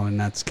tomorrow, and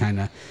that's kind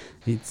of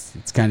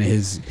it's kind of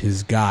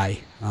his guy.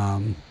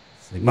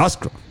 It's like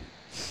Musgrove.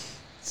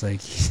 It's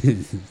like.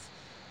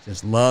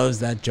 Just loves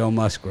that Joe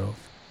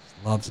Musgrove.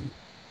 Just loves him.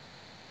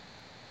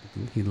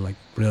 He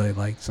really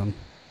likes him.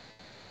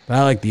 But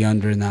I like the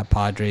under in that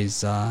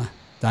Padres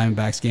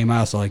Diamondbacks game. I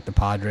also like the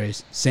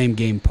Padres. Same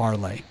game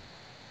parlay.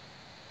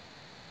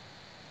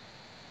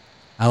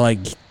 I like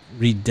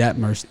Reed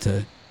Detmers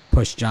to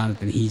push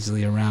Jonathan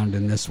Heasley around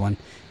in this one.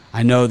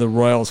 I know the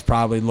Royals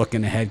probably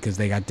looking ahead because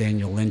they got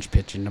Daniel Lynch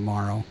pitching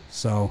tomorrow.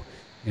 So,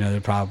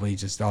 they're probably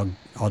just all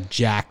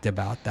jacked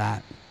about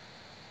that.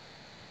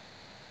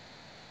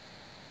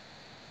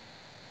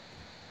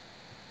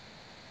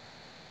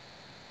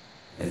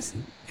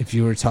 If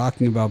you were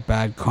talking about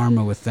bad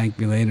karma with Thank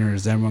Me Later,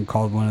 has everyone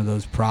called one of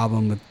those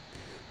problem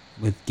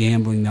with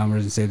gambling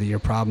numbers and say that your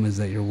problem is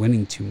that you're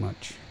winning too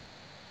much?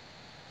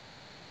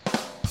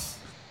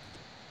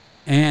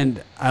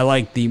 And I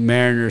like the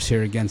Mariners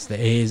here against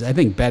the A's. I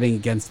think betting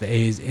against the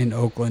A's in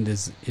Oakland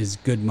is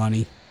good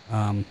money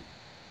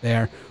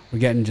there. We're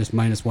getting just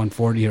minus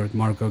 140 here with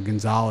Marco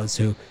Gonzalez,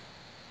 who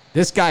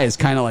this guy is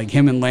kind of like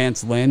him and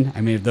Lance Lynn.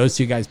 I mean, if those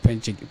two guys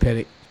pitch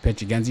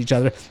against each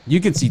other,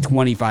 you could see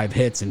 25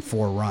 hits and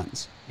 4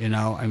 runs.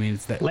 I mean,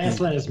 it's that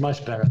Lance Lynn is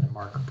much better than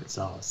Marco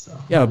Gonzalez. So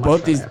yeah,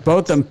 both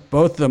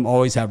of them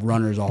always have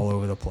runners all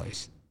over the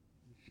place.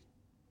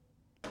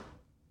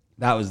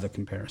 That was the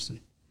comparison.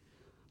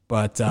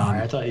 But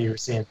I thought you were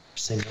saying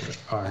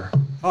similar.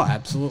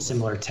 Absolutely,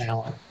 similar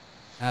talent.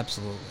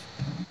 Absolutely,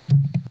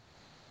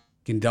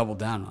 can double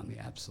down on the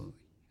absolutely.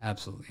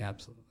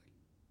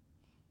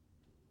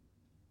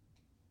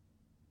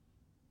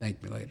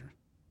 Thank me later.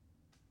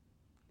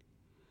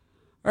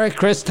 All right,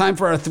 Chris, time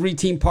for our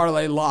 3-team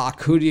parlay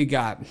lock. Who do you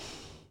got?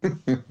 All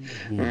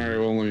right,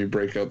 well, let me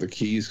break out the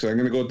keys because I'm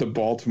going to go with the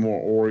Baltimore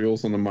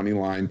Orioles on the money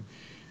line.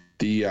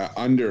 the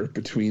under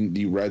between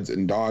the Reds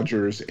and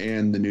Dodgers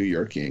and the New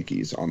York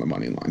Yankees on the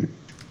money line.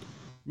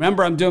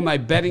 Remember, I'm doing my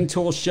betting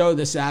tool show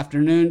this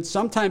afternoon,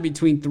 sometime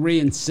between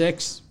 3 and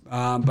 6, but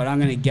I'm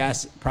going to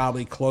guess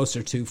probably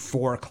closer to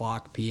 4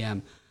 o'clock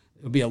p.m.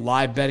 It'll be a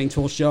live betting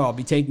tool show. I'll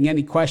be taking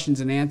any questions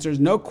and answers.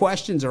 No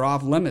questions are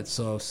off limits,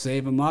 so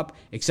save them up,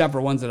 except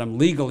for ones that I'm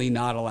legally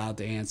not allowed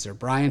to answer.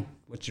 Brian,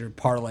 what's your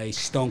parlay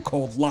stone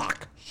cold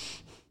lock?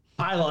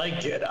 I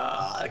like it.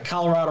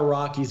 Colorado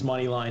Rockies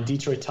money line,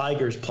 Detroit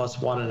Tigers plus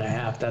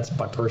 1.5. That's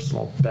my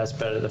personal best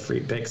bet of the free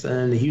picks. And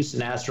then the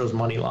Houston Astros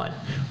money line.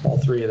 All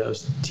three of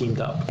those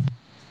teamed up.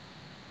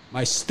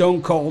 My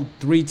stone cold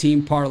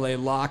 3-team parlay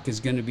lock is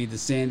going to be the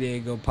San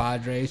Diego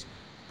Padres,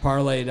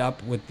 parlayed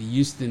up with the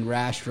Houston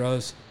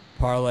Astros,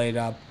 parlayed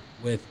up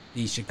with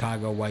the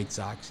Chicago White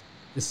Sox.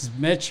 This is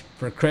Mitch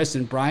for Chris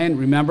and Brian.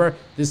 Remember,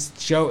 this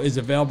show is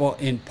available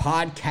in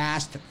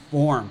podcast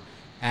form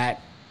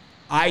at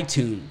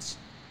iTunes,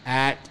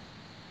 at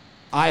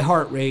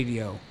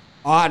iHeartRadio,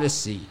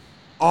 Odyssey,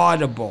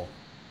 Audible,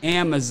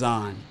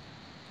 Amazon,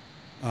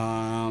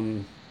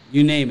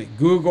 you name it,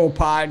 Google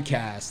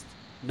Podcast,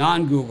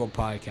 non-Google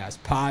Podcast,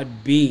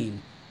 Podbean,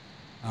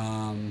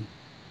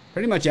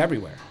 pretty much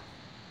everywhere.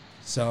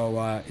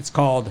 So it's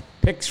called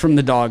Picks from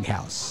the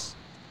Doghouse.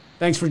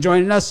 Thanks for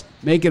joining us.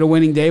 Make it a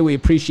winning day. We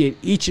appreciate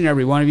each and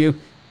every one of you.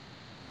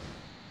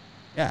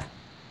 Yeah.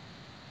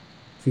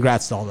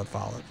 Congrats to all that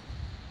followed.